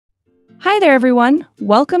Hi there, everyone.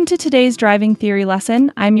 Welcome to today's driving theory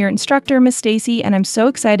lesson. I'm your instructor, Miss Stacey, and I'm so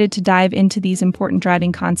excited to dive into these important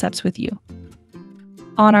driving concepts with you.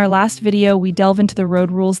 On our last video, we delve into the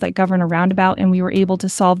road rules that govern a roundabout, and we were able to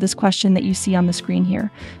solve this question that you see on the screen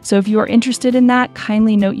here. So if you are interested in that,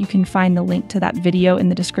 kindly note you can find the link to that video in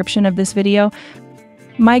the description of this video.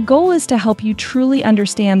 My goal is to help you truly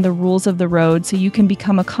understand the rules of the road so you can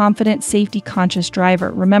become a confident, safety-conscious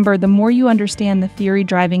driver. Remember, the more you understand the theory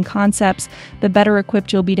driving concepts, the better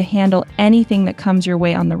equipped you'll be to handle anything that comes your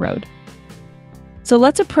way on the road. So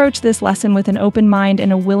let's approach this lesson with an open mind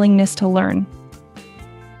and a willingness to learn.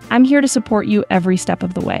 I'm here to support you every step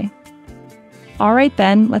of the way. All right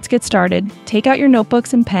then, let's get started. Take out your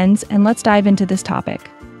notebooks and pens and let's dive into this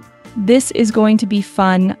topic. This is going to be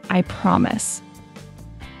fun, I promise.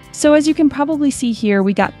 So as you can probably see here,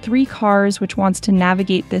 we got three cars which wants to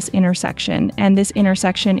navigate this intersection, and this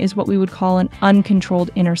intersection is what we would call an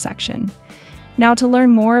uncontrolled intersection. Now, to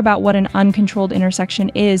learn more about what an uncontrolled intersection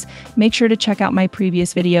is, make sure to check out my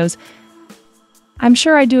previous videos. I'm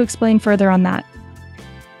sure I do explain further on that.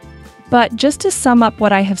 But just to sum up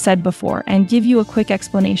what I have said before and give you a quick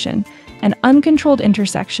explanation, an uncontrolled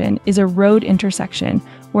intersection is a road intersection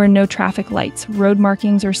where no traffic lights, road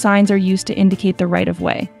markings, or signs are used to indicate the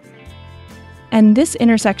right-of-way. And this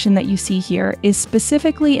intersection that you see here is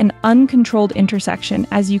specifically an uncontrolled intersection,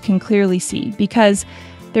 as you can clearly see, because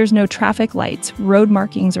there's no traffic lights, road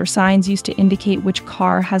markings, or signs used to indicate which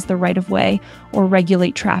car has the right-of-way or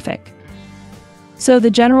regulate traffic. So the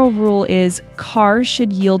general rule is cars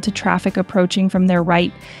should yield to traffic approaching from their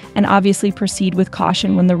right and obviously proceed with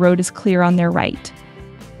caution when the road is clear on their right.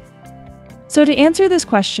 So to answer this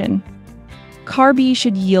question, car B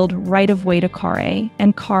should yield right-of-way to car A,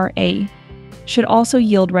 and car A should also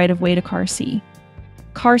yield right-of-way to car C.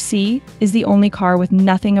 Car C is the only car with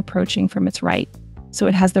nothing approaching from its right, so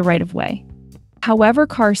it has the right-of-way. However,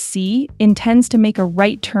 car C intends to make a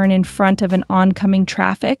right turn in front of an oncoming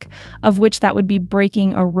traffic, of which that would be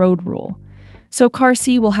breaking a road rule. So car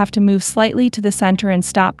C will have to move slightly to the center and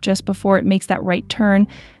stop just before it makes that right turn,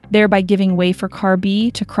 thereby giving way for car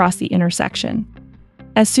B to cross the intersection.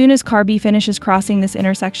 As soon as car B finishes crossing this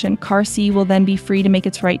intersection, car C will then be free to make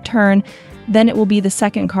its right turn. Then it will be the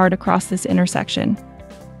second car to cross this intersection.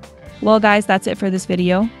 Well guys, that's it for this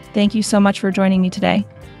video. Thank you so much for joining me today.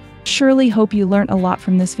 Surely hope you learned a lot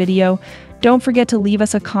from this video. Don't forget to leave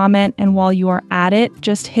us a comment, and while you are at it,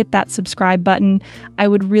 just hit that subscribe button. I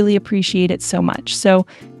would really appreciate it so much. So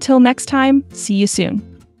till next time, see you soon.